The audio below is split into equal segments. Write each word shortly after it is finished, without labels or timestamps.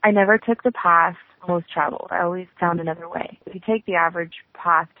I never took the path most traveled. I always found another way. If you take the average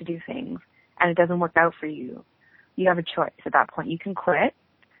path to do things and it doesn't work out for you, you have a choice at that point. You can quit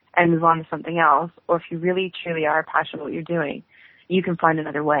and move on to something else, or if you really truly are passionate about what you're doing, you can find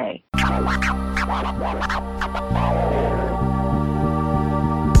another way.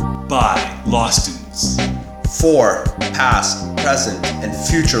 By law students. For past, present, and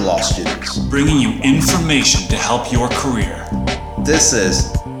future law students. Bringing you information to help your career. This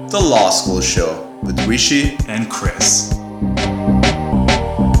is The Law School Show with Rishi and Chris.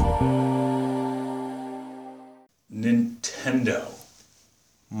 Nintendo.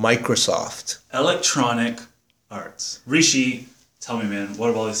 Microsoft. Electronic Arts. Rishi, tell me, man,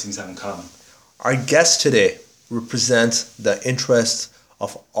 what do all these things have in common? Our guest today represents the interests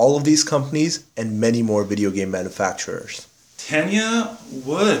of all of these companies and many more video game manufacturers. Tanya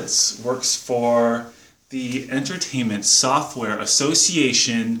Woods works for the Entertainment Software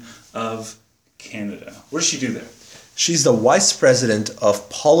Association of Canada. What does she do there? She's the Vice President of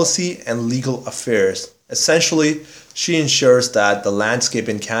Policy and Legal Affairs. Essentially, she ensures that the landscape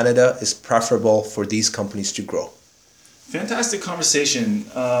in Canada is preferable for these companies to grow. Fantastic conversation.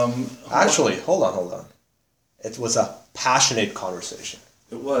 Hold on. It was a passionate conversation.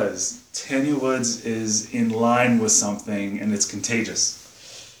 It was. Tanya Woods is in line with something, and it's contagious.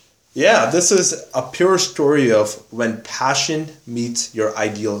 Yeah, this is a pure story of when passion meets your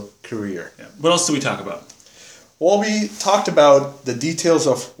ideal career. Yeah. What else do we talk about? Well, we talked about the details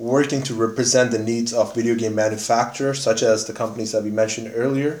of working to represent the needs of video game manufacturers, such as the companies that we mentioned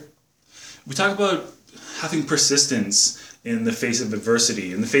earlier. We talk about having persistence in the face of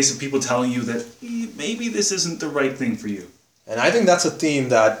adversity, in the face of people telling you that maybe this isn't the right thing for you. And I think that's a theme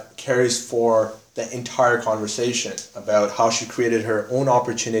that carries for the entire conversation about how she created her own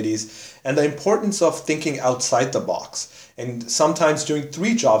opportunities and the importance of thinking outside the box and sometimes doing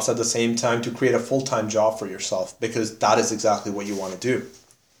 3 jobs at the same time to create a full-time job for yourself, because that is exactly what you want to do.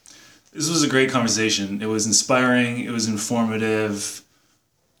 This was a great conversation. It was inspiring. It was informative.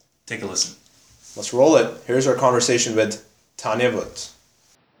 Take a listen. Let's roll it. Here's our conversation with Tanya Woods.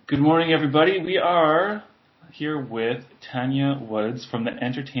 Good morning, everybody. We are here with Tanya Woods from the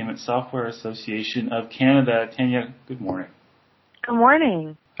Entertainment Software Association of Canada. Tanya, good morning. Good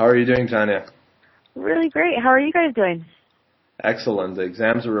morning. How are you doing, Tanya? Really great. How are you guys doing? Excellent. The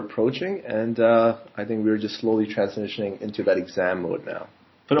exams are approaching, and I think we're just slowly transitioning into that exam mode now.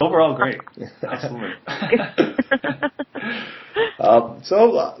 But overall, great. Absolutely.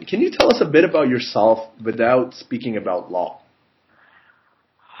 So, can you tell us a bit about yourself without speaking about law?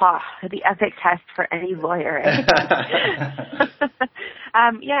 The epic test for any lawyer.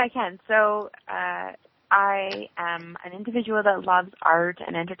 Yeah, I can. So I am an individual that loves art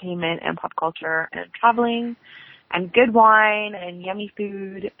and entertainment and pop culture and traveling and good wine and yummy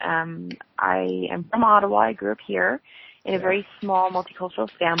food. I am from Ottawa. I grew up here in a very small multicultural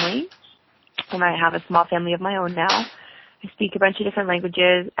family, and I have a small family of my own now. I speak a bunch of different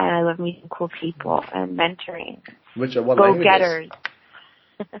languages, and I love meeting cool people and mentoring. What go-getters.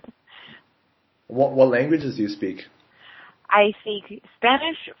 What languages do you speak? I speak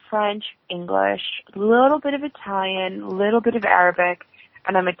Spanish, French, English, a little bit of Italian, a little bit of Arabic,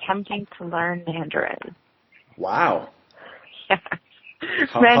 and I'm attempting to learn Mandarin. Wow. Yeah.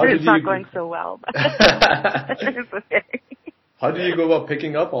 Mandarin's not going so well. But it's okay. How do you go about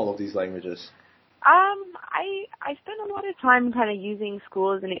picking up all of these languages? I spend a lot of time kind of using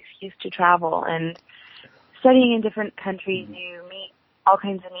school as an excuse to travel and studying in different countries. You meet all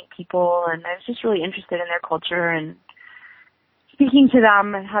kinds of neat people, and I was just really interested in their culture and speaking to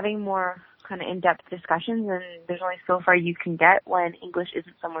them and having more kind of in-depth discussions. And there's only so far you can get when English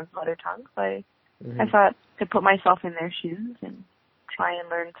isn't someone's mother tongue. So I thought to put myself in their shoes and try and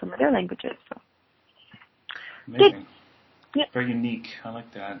learn some of their languages. So. Amazing. Yeah. Very unique. I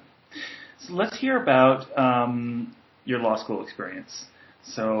like that. So let's hear about your law school experience.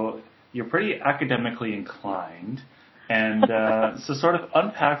 So you're pretty academically inclined, and so sort of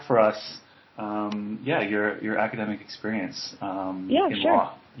unpack for us, your academic experience in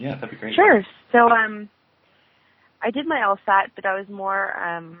law. Yeah, that'd be great. Sure. So I did my LSAT, but that was more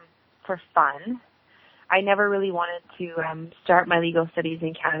for fun. I never really wanted to start my legal studies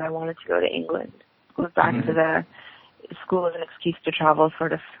in Canada. I wanted to go to England. Go back to the school as an excuse to travel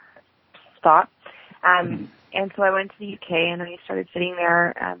sort of thought. And so I went to the UK and I started sitting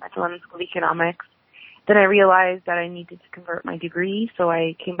there at the London School of Economics. Then I realized that I needed to convert my degree, so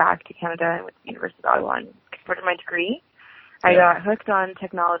I came back to Canada and went to the University of Ottawa and converted my degree. I got hooked on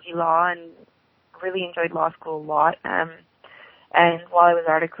technology law and really enjoyed law school a lot. And while I was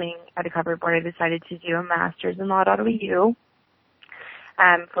articling at a cover board, I decided to do a master's in law at Ottawa U.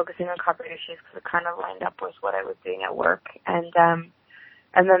 focusing on copyright issues because it kind of lined up with what I was doing at work. And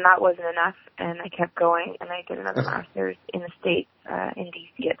then that wasn't enough, and I kept going, and I did another master's in the States, in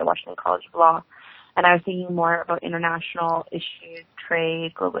D.C. at the Washington College of Law. And I was thinking more about international issues,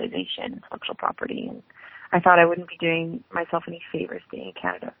 trade, globalization, intellectual property. And I thought I wouldn't be doing myself any favors staying in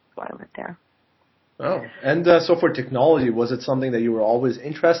Canada, so I went there. Oh, and so for technology, was it something that you were always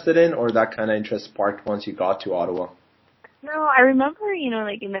interested in, or that kind of interest sparked once you got to Ottawa? No, I remember,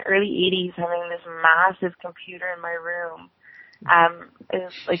 like in the early 80s having this massive computer in my room.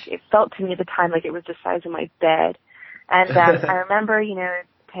 It felt to me at the time like it was the size of my bed. And I remember,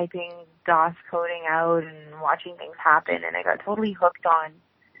 typing DOS coding out and watching things happen, and I got totally hooked on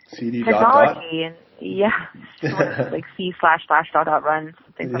CD technology. And like C//run,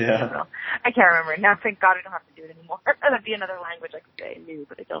 something. Yeah. I can't remember. Now, thank God I don't have to do it anymore. That'd be another language I could say I knew,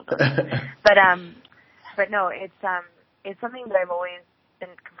 but I don't know. But no, it's something that I've always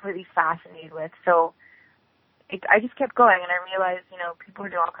been completely fascinated with. So I just kept going, and I realized, people are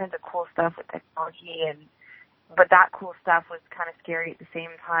doing all kinds of cool stuff with technology, but that cool stuff was kind of scary at the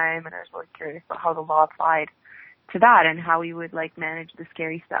same time, and I was really curious about how the law applied to that and how we would manage the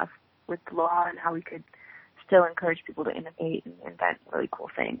scary stuff with the law and how we could still encourage people to innovate and invent really cool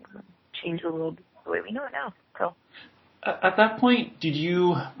things and change the world the way we know it now. So at that point,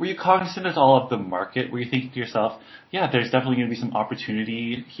 were you cognizant at all of the market? Were you thinking to yourself, yeah, there's definitely going to be some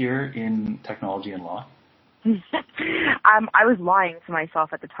opportunity here in technology and law? I was lying to myself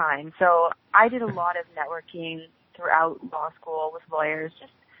at the time. So I did a lot of networking throughout law school with lawyers,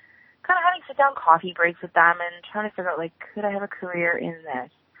 just kind of having sit-down coffee breaks with them and trying to figure out, could I have a career in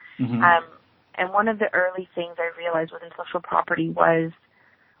this? Mm-hmm. And one of the early things I realized with intellectual property was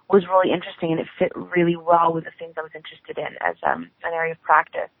really interesting, and it fit really well with the things I was interested in as an area of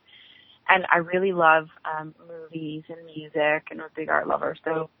practice. And I really love movies and music, and I'm a big art lover.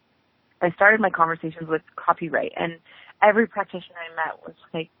 So I started my conversations with copyright, and every practitioner I met was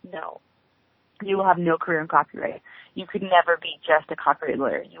like, no, you will have no career in copyright. You could never be just a copyright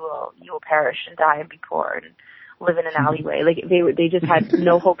lawyer. You will perish and die and be poor and live in an alleyway. They just had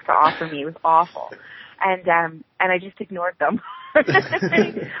no hope to offer me. It was awful. And I just ignored them.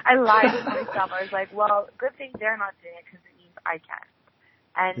 I lied to myself. I was like, well, good thing they're not doing it because it means I can.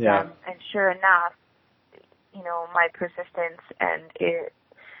 And sure enough, my persistence and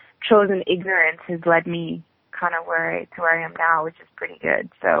chosen ignorance has led me kind of to where I am now, which is pretty good.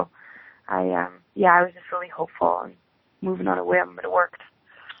 So I was just really hopeful and moving on a whim, but it worked.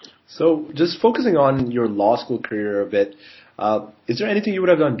 So just focusing on your law school career a bit, is there anything you would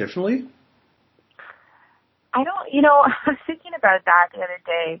have done differently? I was thinking about that the other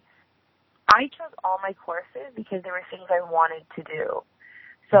day. I chose all my courses because there were things I wanted to do.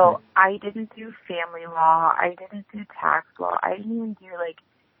 So I didn't do family law. I didn't do tax law. I didn't even do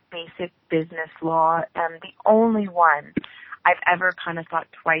basic business law. And the only one I've ever kind of thought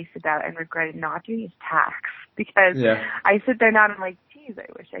twice about and regretted not doing is tax, because I sit there now and I'm like, geez,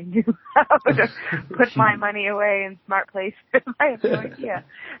 I wish I knew how to put my money away in smart places. I have no idea.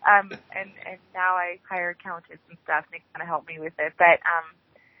 And now I hire accountants and stuff, and they kind of help me with it. But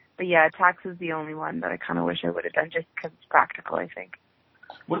yeah, tax is the only one that I kind of wish I would have done just because it's practical, I think.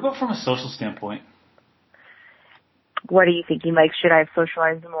 What about from a social standpoint? What are you thinking? Should I have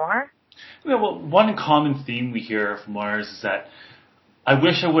socialized more? Yeah, well, one common theme we hear from lawyers is that I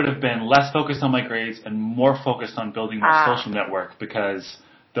wish I would have been less focused on my grades and more focused on building my social network, because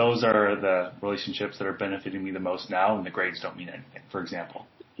those are the relationships that are benefiting me the most now, and the grades don't mean anything, for example.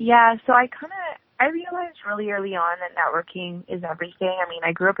 Yeah, so I realized really early on that networking is everything. I mean,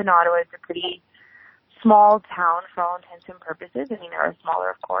 I grew up in Ottawa. It's a pretty small town for all intents and purposes. I mean, there are smaller,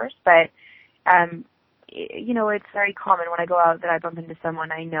 of course, but it's very common when I go out that I bump into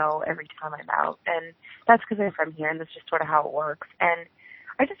someone I know every time I'm out. And that's because I'm from here, and that's just sort of how it works. And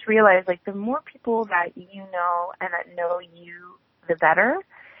I just realized, the more people that you know and that know you, the better.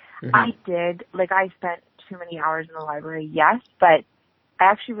 Mm-hmm. I spent too many hours in the library, yes, but I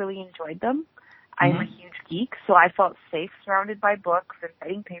actually really enjoyed them. I'm a huge geek, so I felt safe surrounded by books and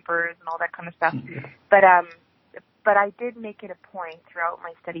writing papers and all that kind of stuff. Mm-hmm. But I did make it a point throughout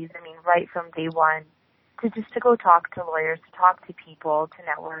my studies, right from day one, to go talk to lawyers, to talk to people, to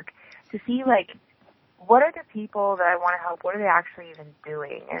network, to see what are the people that I want to help, what are they actually even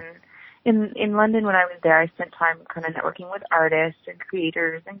doing? And in London when I was there, I spent time kind of networking with artists and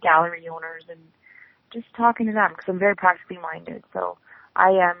creators and gallery owners and just talking to them, because I'm very practically minded. So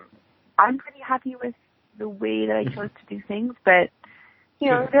I'm pretty happy with the way that I chose to do things, but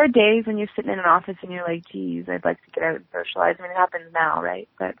there are days when you're sitting in an office and you're like, geez, I'd like to get out and socialize. It happens now, right?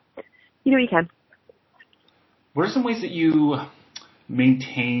 But you can. What are some ways that you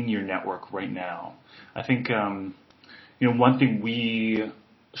maintain your network right now? I think, one thing we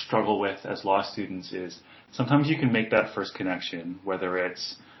struggle with as law students is sometimes you can make that first connection, whether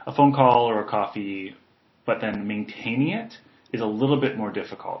it's a phone call or a coffee, but then maintaining it is a little bit more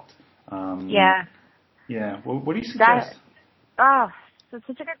difficult. Yeah. Yeah. What do you suggest? So it's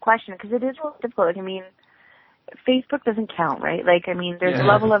such a good question because it is really difficult. Like, I mean, Facebook doesn't count, right? Like, I mean, there's a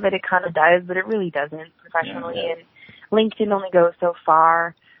level of it kind of does, but it really doesn't professionally. Yeah. And LinkedIn only goes so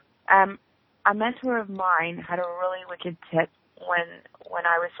far. A mentor of mine had a really wicked tip when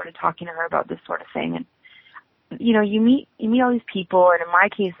I was sort of talking to her about this sort of thing. And, you meet all these people, and in my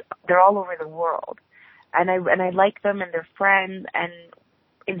case, they're all over the world. And I like them, and they're friends, and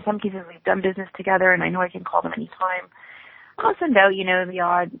in some cases we've done business together, and I know I can call them anytime. I'll send out, the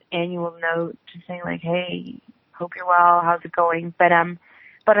odd annual note just saying like, hey, hope you're well, how's it going? But on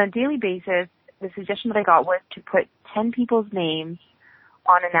a daily basis, the suggestion that I got was to put 10 people's names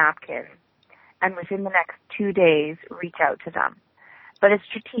on a napkin, and within the next 2 days, reach out to them. But it's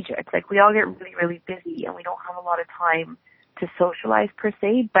strategic. Like, we all get really, really busy, and we don't have a lot of time to socialize per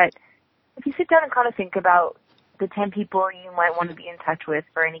se, but if you sit down and kind of think about the 10 people you might want to be in touch with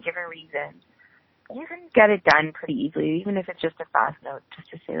for any given reason, you can get it done pretty easily, even if it's just a fast note, just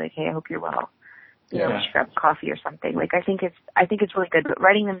to say like, hey, I hope you're well. We should grab coffee or something. Like, I think it's really good, but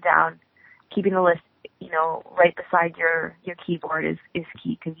writing them down, keeping the list, right beside your keyboard is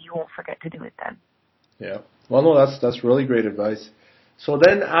key, because you won't forget to do it then. Yeah. Well, no, that's really great advice. So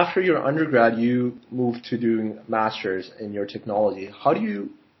then after your undergrad, you moved to doing master's in your technology. How do you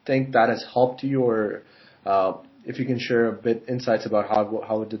think that has helped you, or if you can share a bit insights about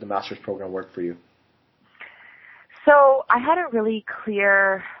how did the master's program work for you? So I had a really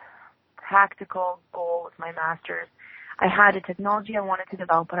clear, practical goal with my master's. I had a technology I wanted to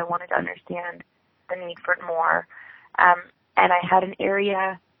develop, but I wanted to understand the need for it more. And I had an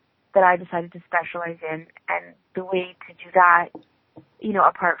area that I decided to specialize in, and the way to do that,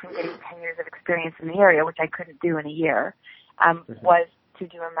 apart from getting 10 years of experience in the area, which I couldn't do in a year, was to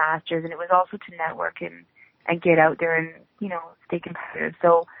do a master's, and it was also to network and get out there and, stay competitive.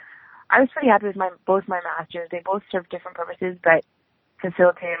 So I was pretty happy with both my masters. They both served different purposes, but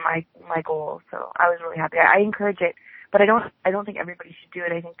facilitated my goals. So I was really happy. I encourage it, but I don't think everybody should do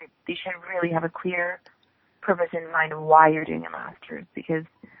it. I think that they should really have a clear purpose in mind of why you're doing a master's, because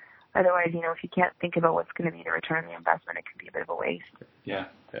otherwise, if you can't think about what's going to be the return on the investment, it can be a bit of a waste. Yeah.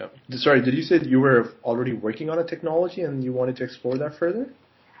 Sorry, did you say you were already working on a technology and you wanted to explore that further?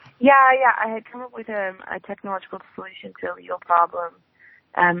 Yeah. I had come up with a technological solution to a legal problem,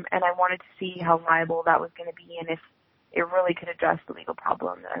 and I wanted to see how viable that was going to be, and if it really could address the legal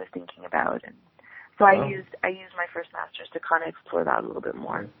problem that I was thinking about. And so I used my first master's to kind of explore that a little bit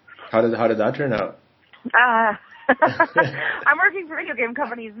more. How did that turn out? I'm working for video game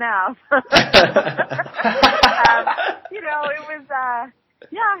companies now. It was,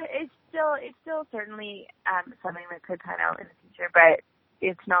 it's still certainly something that could pan out in the future, but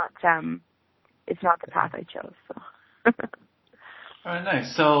it's not the path I chose. So. All right,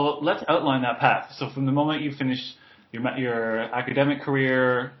 nice. So let's outline that path. So from the moment you finish your academic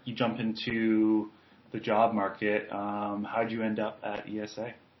career, you jump into the job market. How did you end up at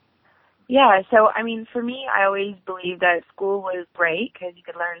ESA? Yeah, so, I mean, for me, I always believed that school was great because you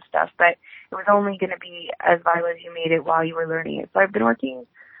could learn stuff, but it was only going to be as vital as you made it while you were learning it. So I've been working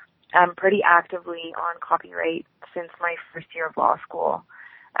pretty actively on copyright since my first year of law school.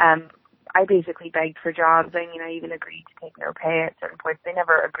 I basically begged for jobs. I mean, I even agreed to take no pay at certain points. They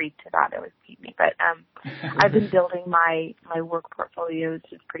never agreed to that. It was keep me. But I've been building my work portfolio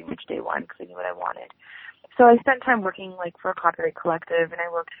since pretty much day one because I knew what I wanted. So I spent time working for a copyright collective, and I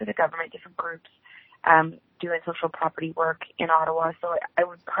worked for the government, different groups, doing social property work in Ottawa. So I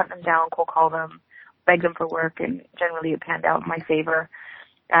would hunt them down, cold call them, beg them for work, and generally it panned out in my favor.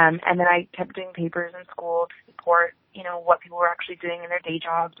 And then I kept doing papers in school to support, what people were actually doing in their day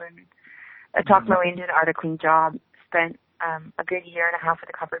jobs. And I talked my way into an articling job, spent a good year and a half with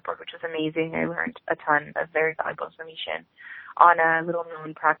the copyright board, which was amazing. I learned a ton of very valuable information on a little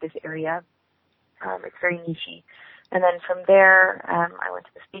known practice area. It's very niche. And then from there, I went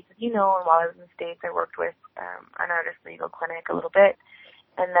to the States, as you know, and while I was in the States, I worked with an artist legal clinic a little bit.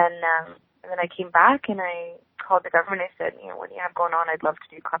 And then I came back and I called the government. I said, what do you have going on? I'd love to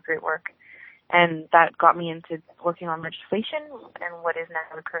do copyright work. And that got me into working on legislation and what is now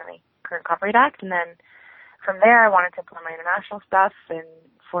the current Copyright Act. And then from there, I wanted to apply my international stuff, and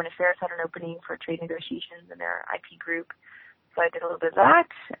Foreign Affairs had an opening for trade negotiations in their IP group. So I did a little bit of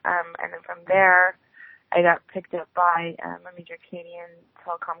that. And then from there, I got picked up by a major Canadian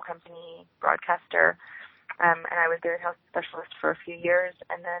telecom company, broadcaster, and I was their in-house specialist for a few years,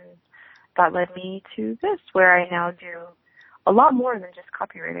 and then that led me to this, where I now do a lot more than just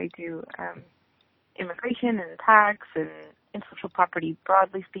copyright. I do immigration and tax and intellectual property,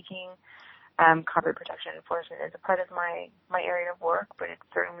 broadly speaking. Copyright protection enforcement is a part of my area of work, but it's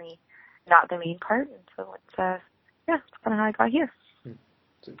certainly not the main part. And so it's kind of how I got here.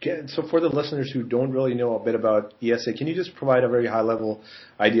 So for the listeners who don't really know a bit about ESA, can you just provide a very high-level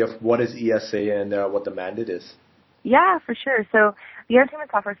idea of what is ESA and what the mandate is? Yeah, for sure. So the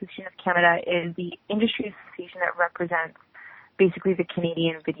Entertainment Software Association of Canada is the industry association that represents basically the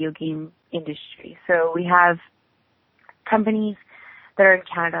Canadian video game industry. So we have companies that are in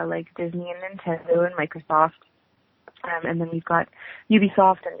Canada like Disney and Nintendo and Microsoft, and then we've got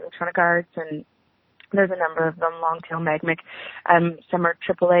Ubisoft and Electronic Arts, and there's a number of them, Longtail, Magmic. Some are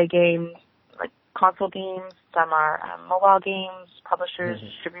AAA games, like console games. Some are mobile games, publishers,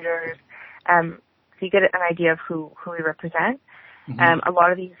 distributors. So you get an idea of who we represent. A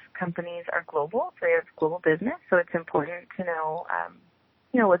lot of these companies are global, so they have global business. So it's important to know,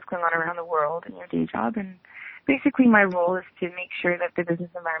 what's going on around the world in your day job. And basically, my role is to make sure that the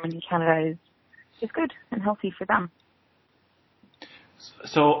business environment in Canada is good and healthy for them.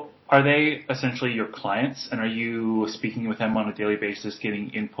 So are they essentially your clients, and are you speaking with them on a daily basis, getting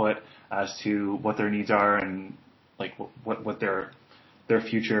input as to what their needs are and like what their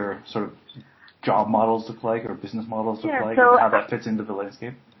future sort of job models look like or business models look like, and how that fits into the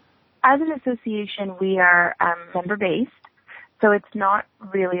landscape? As an association, we are member-based, so it's not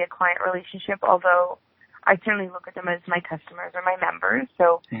really a client relationship, although I certainly look at them as my customers or my members.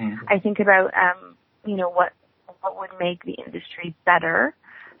 So I think about, what would make the industry better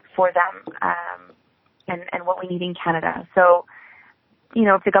for them, and what we need in Canada. So,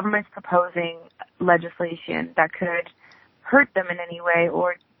 if the government's proposing legislation that could hurt them in any way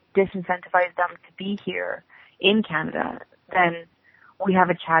or disincentivize them to be here in Canada, then we have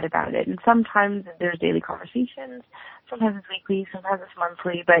a chat about it. And sometimes there's daily conversations, sometimes it's weekly, sometimes it's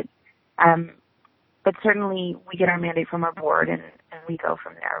monthly, but certainly we get our mandate from our board and we go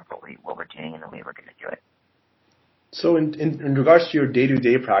from there of what we're doing and the way we're going to do it. So in regards to your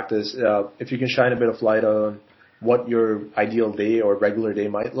day-to-day practice, if you can shine a bit of light on what your ideal day or regular day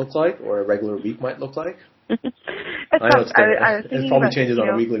might look like or a regular week might look like? I know it probably changes on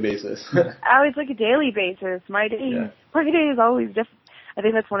a weekly basis. It's like a daily basis. My day is always different. I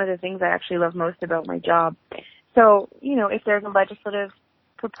think that's one of the things I actually love most about my job. So, if there's a legislative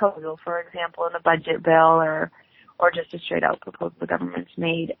proposal, for example, in a budget bill or just a straight out proposal the government's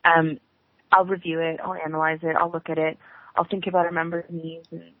made, I'll review it, I'll analyze it, I'll look at it, I'll think about our members' needs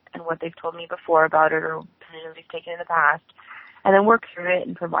and what they've told me before about it or positions they've taken in the past, and then work through it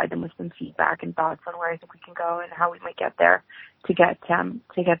and provide them with some feedback and thoughts on where I think we can go and how we might get there to get them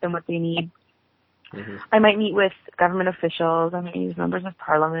what they need. I might meet with government officials, I might meet with members of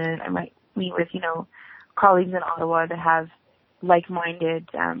parliament, I might meet with, colleagues in Ottawa that have like-minded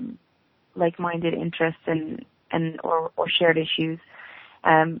interests and or shared issues.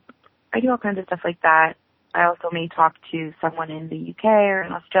 I do all kinds of stuff like that. I also may talk to someone in the UK or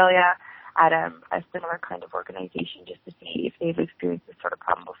in Australia at a similar kind of organization just to see if they've experienced this sort of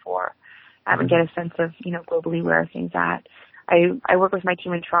problem before, and get a sense of, globally where are things at. I work with my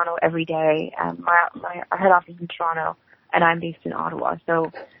team in Toronto every day. Our head office is in Toronto, and I'm based in Ottawa.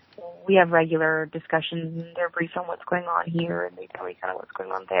 So we have regular discussions, and they're briefed on what's going on here, and they tell me kind of what's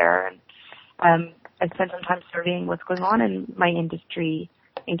going on there. And I spend some time surveying what's going on in my industry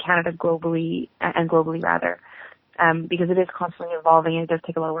in Canada globally, because it is constantly evolving and it does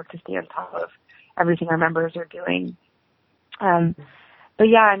take a lot of work to stay on top of everything our members are doing. But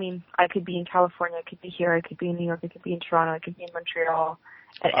yeah, I could be in California, I could be here, I could be in New York, I could be in Toronto, I could be in Montreal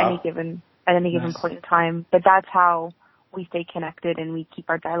at any given point in time. But that's how we stay connected and we keep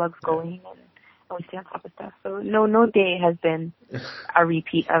our dialogues going and we stay on top of stuff. So no day has been a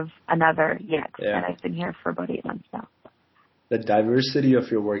repeat of another yet. And I've been here for about 8 months now. The diversity of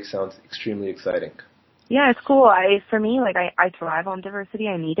your work sounds extremely exciting. Yeah, it's cool. For me, I thrive on diversity.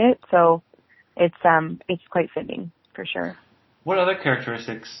 I need it, so it's quite fitting for sure. What other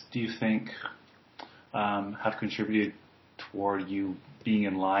characteristics do you think have contributed toward you being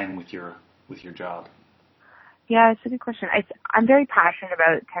in line with your job? Yeah, it's a good question. I'm very passionate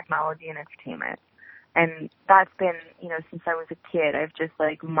about technology and entertainment, and that's been since I was a kid. I've just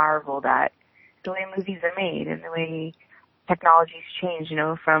marveled at the way movies are made and the way technology's changed,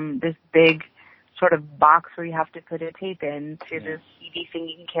 from this big sort of box where you have to put a tape in to this CD thing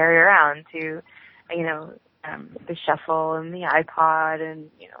you can carry around to, the shuffle and the iPod and,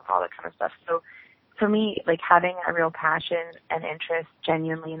 all that kind of stuff. So for me, like having a real passion and interest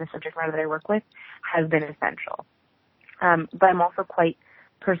genuinely in the subject matter that I work with has been essential. But I'm also quite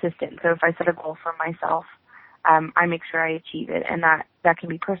persistent. So if I set a goal for myself, I make sure I achieve it. And that can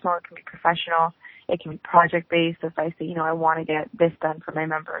be personal, it can be professional, it can be project-based. If I say, I want to get this done for my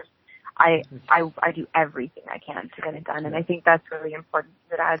members, I do everything I can to get it done. And I think that's really important.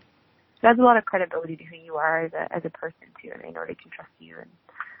 It adds a lot of credibility to who you are as a person, too, and they know they can trust you. And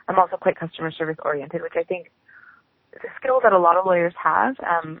I'm also quite customer service oriented, which I think is a skill that a lot of lawyers have.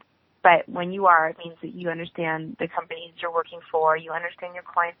 But when you are, it means that you understand the companies you're working for, you understand your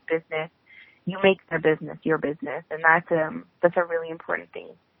client's business, you make their business your business, and that's a really important thing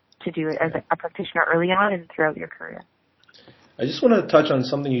to do as a practitioner early on and throughout your career. I just want to touch on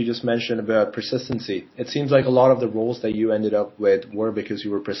something you just mentioned about persistency. It seems like a lot of the roles that you ended up with were because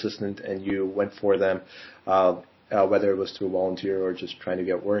you were persistent and you went for them, whether it was to volunteer or just trying to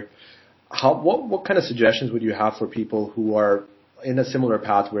get work. What kind of suggestions would you have for people who are in a similar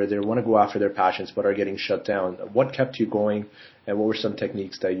path where they want to go after their passions but are getting shut down? What kept you going, and what were some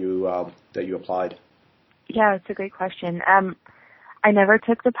techniques that you applied? Yeah, it's a great question. I never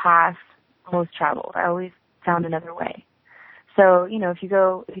took the path most traveled. I always found another way. So, if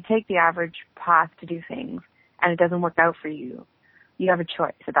you take the average path to do things and it doesn't work out for you, you have a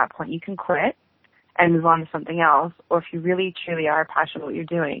choice at that point. You can quit and move on to something else, or if you really truly are passionate about what you're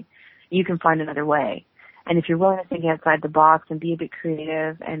doing, you can find another way. And if you're willing to think outside the box and be a bit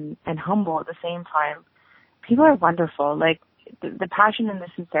creative and humble at the same time, people are wonderful. Like the passion and the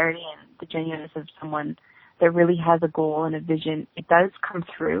sincerity and the genuineness of someone that really has a goal and a vision, it does come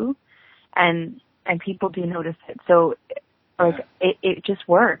through, and people do notice it. So it just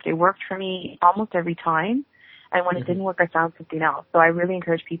worked. It worked for me almost every time. And when it didn't work, I found something else. So I really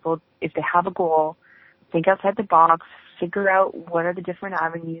encourage people, if they have a goal, think outside the box, figure out what are the different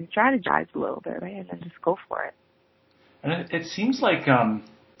avenues, strategize a little bit, right, and then just go for it. And it seems like,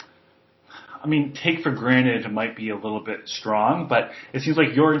 take for granted might be a little bit strong, but it seems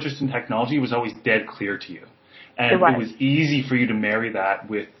like your interest in technology was always dead clear to you. And it was easy for you to marry that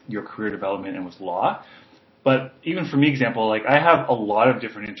with your career development and with law. But even for me, example, like I have a lot of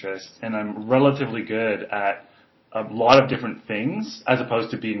different interests, and I'm relatively good at a lot of different things as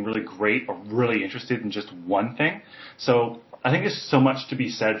opposed to being really great or really interested in just one thing. So I think there's so much to be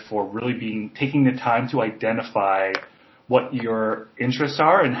said for really taking the time to identify what your interests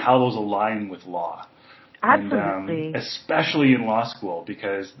are and how those align with law. Absolutely. And, especially in law school,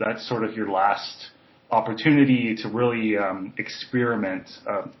 because that's sort of your last opportunity to really experiment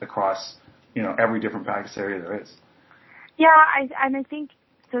across every different practice area there is. Yeah, I think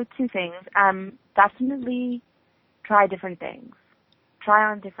so. Two things. Definitely try different things. Try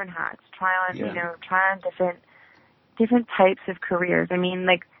on different hats. Try on different types of careers. I mean,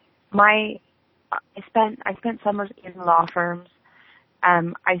 like I spent summers in law firms.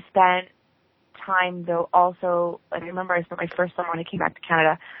 I spent time though also. Like I remember I spent my first summer when I came back to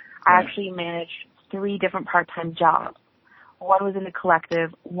Canada. I actually managed 3 different part-time jobs. One was in a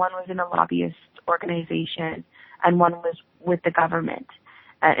collective, one was in a lobbyist organization, and one was with the government.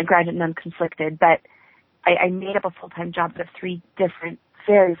 And granted, none conflicted, but I made up a full-time job out of 3 different,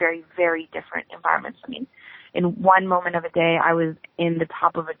 very, very, very different environments. I mean, in one moment of a day, I was in the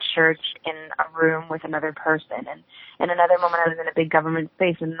top of a church in a room with another person, and in another moment, I was in a big government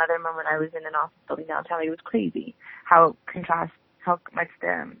space, and another moment, I was in an office building downtown. It was crazy how much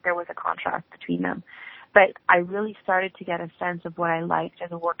there was a contrast between them. But I really started to get a sense of what I liked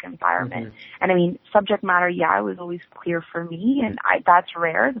as a work environment. Mm-hmm. And I mean, subject matter, it was always clear for me, and that's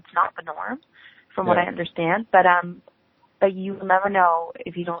rare. That's not the norm from what I understand. But you will never know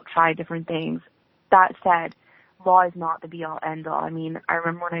if you don't try different things. That said, law is not the be-all, end-all. I mean, I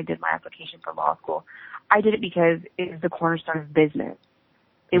remember when I did my application for law school, I did it because it was the cornerstone of business.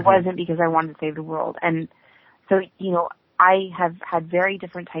 It wasn't because I wanted to save the world. And so, I have had very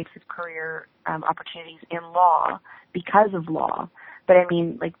different types of career opportunities in law because of law. But I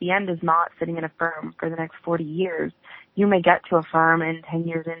mean, like the end is not sitting in a firm for the next 40 years. You may get to a firm and 10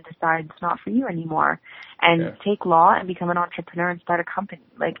 years in decide it's not for you anymore and take law and become an entrepreneur and start a company.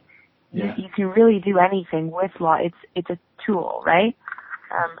 Like you can really do anything with law. It's a tool, right?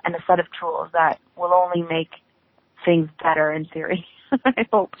 And a set of tools that will only make things better in theory. I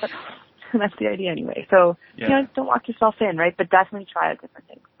hope. That's the idea anyway. So, don't lock yourself in, right? But definitely try out different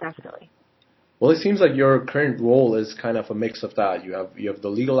things. Definitely. Well, it seems like your current role is kind of a mix of that. You have the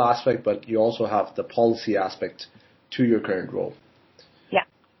legal aspect, but you also have the policy aspect to your current role. Yeah,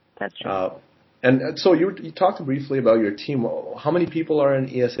 that's true. And so you talked briefly about your team. How many people are in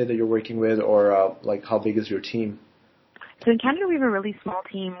ESA that you're working with, or how big is your team? So in Canada, we have a really small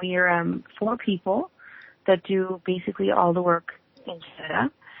team. We are 4 people. that do basically all the work in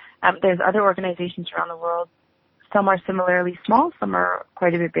Canada. There's other organizations around the world. Some are similarly small, some are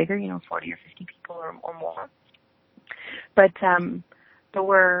quite a bit bigger, 40 or 50 people or more. But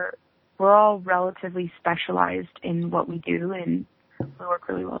we're all relatively specialized in what we do, and we work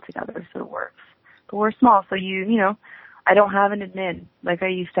really well together, so it works. But we're small, so I don't have an admin like I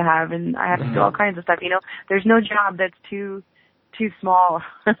used to have, and I have to do all kinds of stuff. There's no job that's too small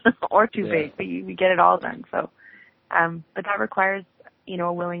or too big. We get it all done. So, but that requires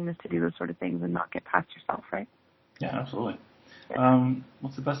a willingness to do those sort of things and not get past yourself, right? Yeah, absolutely.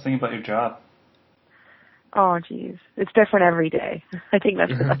 What's the best thing about your job? Oh, geez. It's different every day. I think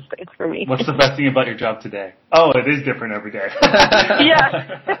that's the best thing for me. What's the best thing about your job today? Oh, it is different every day.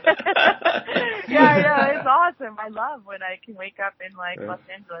 Yeah. Yeah, I know. It's awesome. I love when I can wake up in Los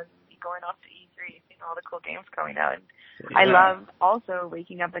Angeles and be going off to E3, seeing all the cool games coming out. And I love also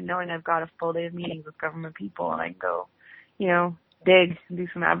waking up and knowing I've got a full day of meetings with government people and I can go, dig and do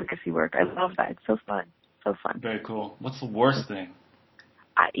some advocacy work. I love that. It's so fun. So fun. Very cool. What's the worst thing?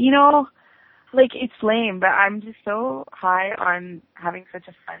 It's lame, but I'm just so high on having such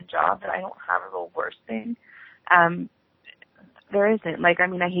a fun job that I don't have a real worst thing. There isn't.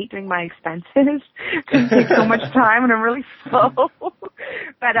 I hate doing my expenses. It takes so much time and I'm really slow.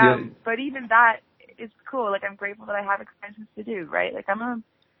 But even that is cool. I'm grateful that I have expenses to do, right? I'm a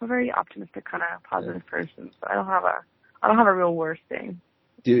very optimistic kind of positive person, so I don't have a real worst thing.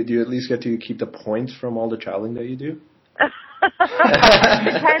 Do you at least get to keep the points from all the traveling that you do?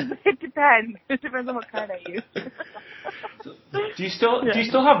 It depends. It depends on what card I use. Do you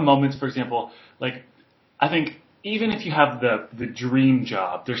still have moments, for example, I think even if you have the dream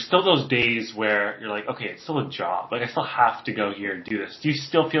job, there's still those days where you're like, okay, it's still a job. I still have to go here and do this. Do you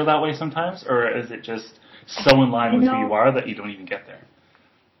still feel that way sometimes, or is it just so in line with who you are that you don't even get there?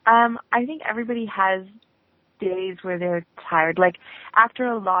 I think everybody has days where they're tired. After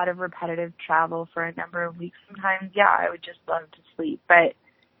a lot of repetitive travel for a number of weeks sometimes, I would just love to sleep. But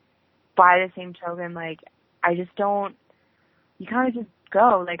by the same token, I just don't, you kind of just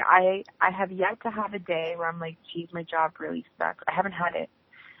go. I have yet to have a day where I'm like, geez, my job really sucks. I haven't had it.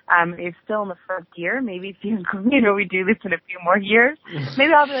 It's still in the first year. Maybe if we do this in a few more years,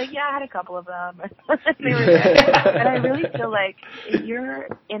 maybe I'll be like, I had a couple of them. They were good. But I really feel like if you're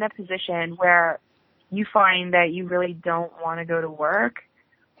in a position where you find that you really don't want to go to work,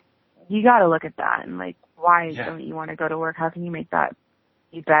 you got to look at that and why don't you want to go to work? How can you make that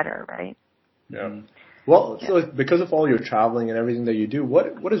be better, right? Yeah. Well, so because of all your traveling and everything that you do,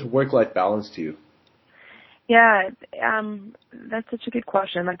 what is work-life balance to you? Yeah, that's such a good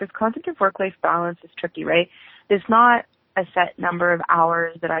question. This concept of work-life balance is tricky, right? There's not a set number of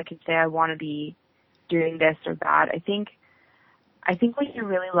hours that I could say I want to be doing this or that. I think when you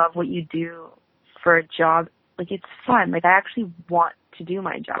really love what you do for a job, it's fun. I actually want to do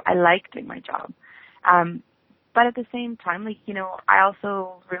my job. I like doing my job. But at the same time, I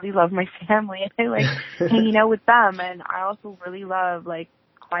also really love my family and I like hanging out with them. And I also really love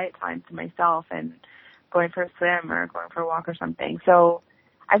quiet time to myself and going for a swim or going for a walk or something. So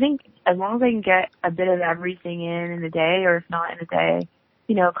I think as long as I can get a bit of everything in a day, or if not in a day,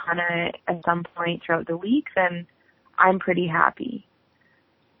 kind of at some point throughout the week, then I'm pretty happy.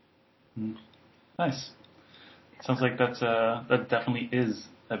 Nice. Sounds like that definitely is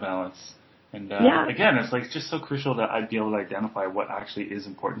a balance. And again, it's just so crucial that I'd be able to identify what actually is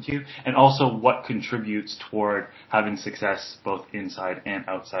important to you and also what contributes toward having success both inside and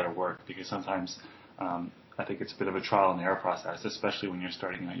outside of work, because sometimes I think it's a bit of a trial and error process, especially when you're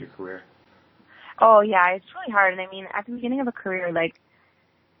starting out your career. Oh, yeah, it's really hard. And at the beginning of a career,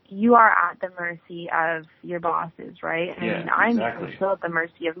 you are at the mercy of your bosses, right? I'm still at the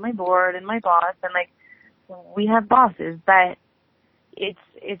mercy of my board and my boss, and we have bosses, but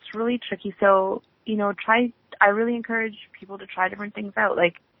it's really tricky. So, I really encourage people to try different things out.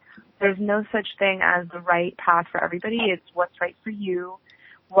 There's no such thing as the right path for everybody. It's what's right for you,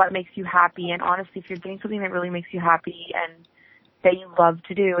 what makes you happy. And honestly, if you're doing something that really makes you happy and that you love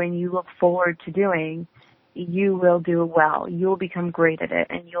to do and you look forward to doing, you will do it well. You'll become great at it,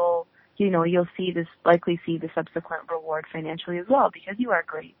 and you'll likely see the subsequent reward financially as well, because you are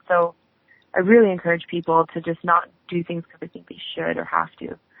great. So I really encourage people to just not do things because they think they should or have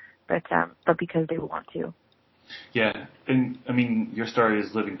to, but because they want to. Yeah, and your story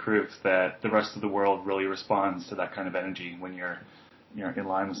is living proof that the rest of the world really responds to that kind of energy when you're in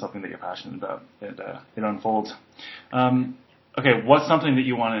line with something that you're passionate about. It unfolds. Okay, what's something that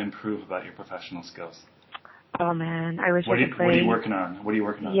you want to improve about your professional skills? Oh man, I wish I could play. What are you working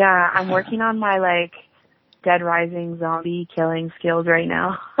on? Yeah, I'm working on my Dead Rising zombie killing skills right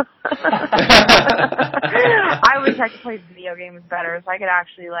now. I wish I could play video games better so I could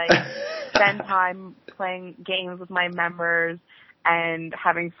actually like spend time playing games with my members and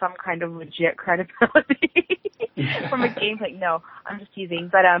having some kind of legit credibility from a gameplay. No, I'm just teasing.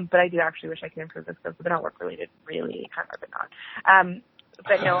 But I do actually wish I could improve this skills, but they're not work related really, kind of, but not.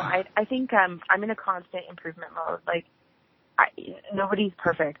 But no, I think I'm in a constant improvement mode. Like nobody's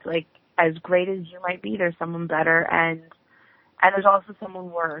perfect. Like as great as you might be, there's someone better, and there's also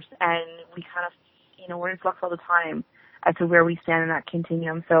someone worse. And we kind of, we're in flux all the time as to where we stand in that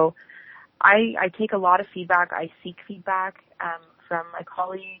continuum. So I take a lot of feedback. I seek feedback from my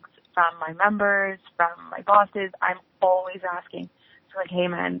colleagues, from my members, from my bosses. I'm always asking. So like, hey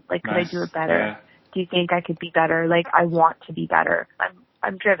man, like, could I do it better? Yeah. Do you think I could be better? Like, I want to be better.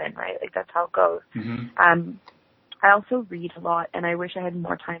 I'm driven, right? Like that's how it goes. Mm-hmm. I also read a lot, and I wish I had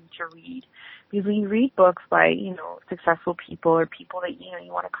more time to read. Because when you read books by, successful people or people that,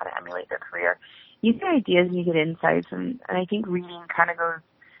 you want to kind of emulate their career, you get ideas and you get insights, and I think reading kind of goes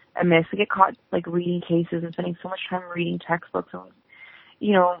amiss. We get caught, like, reading cases and spending so much time reading textbooks and,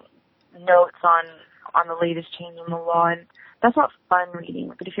 notes on the latest change in the law, and that's not fun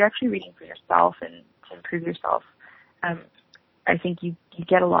reading. But if you're actually reading for yourself and to improve yourself, I think you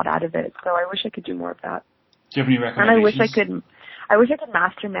get a lot out of it. So I wish I could do more of that. Do you have any recommendations? And I wish I could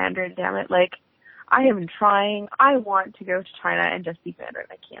master Mandarin, damn it. Like, I am trying. I want to go to China and just speak Mandarin.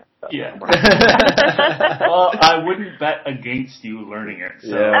 I can't. So yeah. Well, I wouldn't bet against you learning it.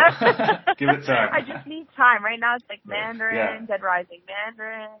 So give it time. I just need time. Right now it's like Mandarin, Dead Rising,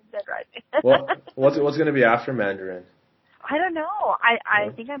 Mandarin, Dead Rising. Well, what's going to be after Mandarin? I don't know. I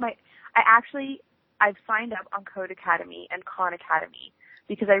think I might. I've signed up on Code Academy and Khan Academy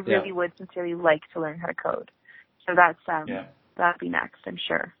because I really would sincerely like to learn how to code. So that's that'll be next. I'm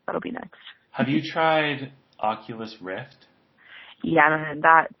sure that'll be next. Have you tried Oculus Rift? Yeah, man,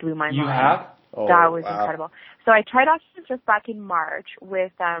 that blew my mind. You have? Oh, that was wow. incredible. So I tried Oculus Rift back in March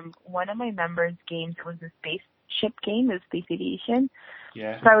with one of my members' games. It was a spaceship game, it was space aviation.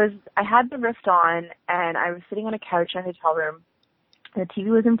 Yeah. So I had the Rift on, and I was sitting on a couch in a hotel room. The TV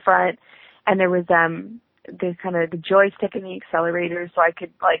was in front, and there was the kind of the joystick and the accelerator, so I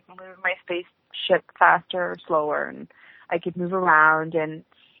could like move my spaceship faster or slower, and I could move around, and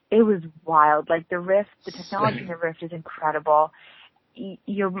it was wild. Like the Rift, the technology in the Rift is incredible.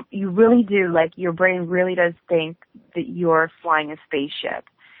 You really do, like, your brain really does think that you're flying a spaceship.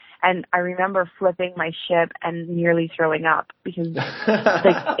 And I remember flipping my ship and nearly throwing up because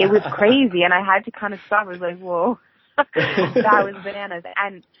like it was crazy, and I had to kind of stop. I was like, whoa, that was bananas.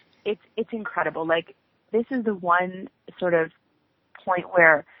 And it's incredible. Like, this is the one sort of point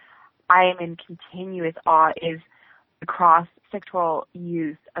where I am in continuous awe is the cross-sectoral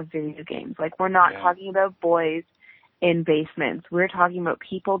use of video games. Like, we're not talking about boys in basements. We're talking about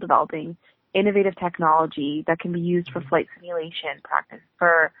people developing innovative technology that can be used for flight simulation practice,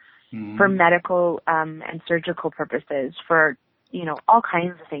 for medical and surgical purposes, for, all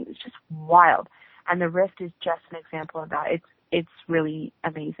kinds of things. It's just wild. And the Rift is just an example of that. It's really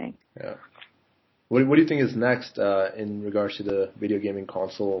amazing. Yeah. What do you think is next in regards to the video gaming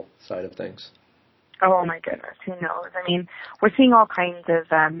console side of things? Oh my goodness, who knows? I mean, we're seeing all kinds of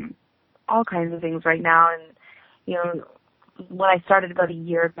things right now, and when I started about a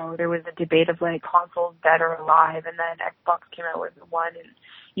year ago, there was a debate of like consoles dead or alive, and then Xbox came out with one, and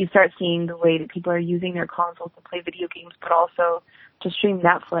you start seeing the way that people are using their consoles to play video games, but also to stream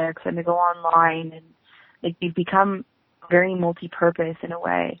Netflix and to go online, and like they've become very multi-purpose in a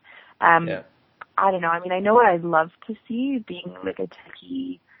way. I don't know. I mean, I know what I'd love to see, being like a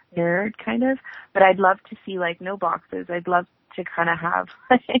techie nerd kind of, but I'd love to see like no boxes. I'd love to kind of have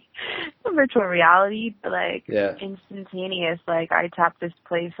like virtual reality, but like instantaneous. Like, I tap this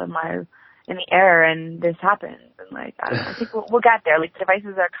place in the air and this happens, and like I think we'll get there. Like, the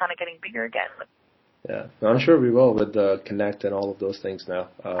devices are kind of getting bigger again. Yeah, I'm sure we will with the Kinect and all of those things now.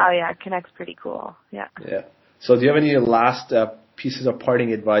 Kinect's pretty cool. Yeah. Yeah. So do you have any last pieces of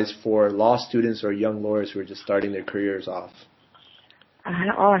parting advice for law students or young lawyers who are just starting their careers off?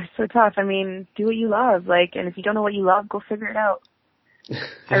 It's so tough. I mean, do what you love. Like, and if you don't know what you love, go figure it out.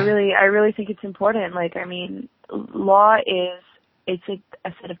 I really think it's important. Like, I mean, law it's a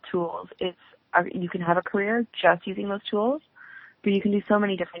set of tools. You can have a career just using those tools, but you can do so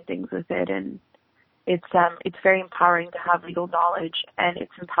many different things with it, and it's very empowering to have legal knowledge, and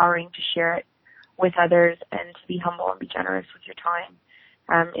it's empowering to share it with others and to be humble and be generous with your time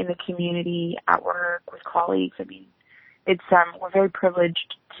in the community, at work, with colleagues. I mean, we're very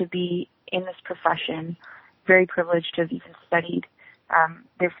privileged to be in this profession, very privileged to have even studied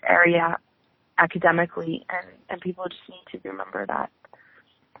this area academically, and people just need to remember that.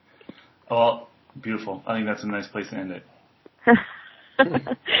 Well, beautiful. I think that's a nice place to end it.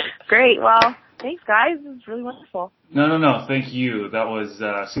 Great. Well, thanks, guys. It was really wonderful. No. Thank you. That was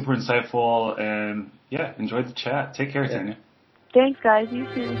super insightful, and yeah, enjoyed the chat. Take care, Tanya. Thanks, guys. You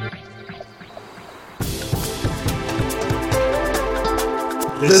too.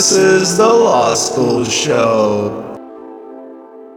 This is the Law School Show.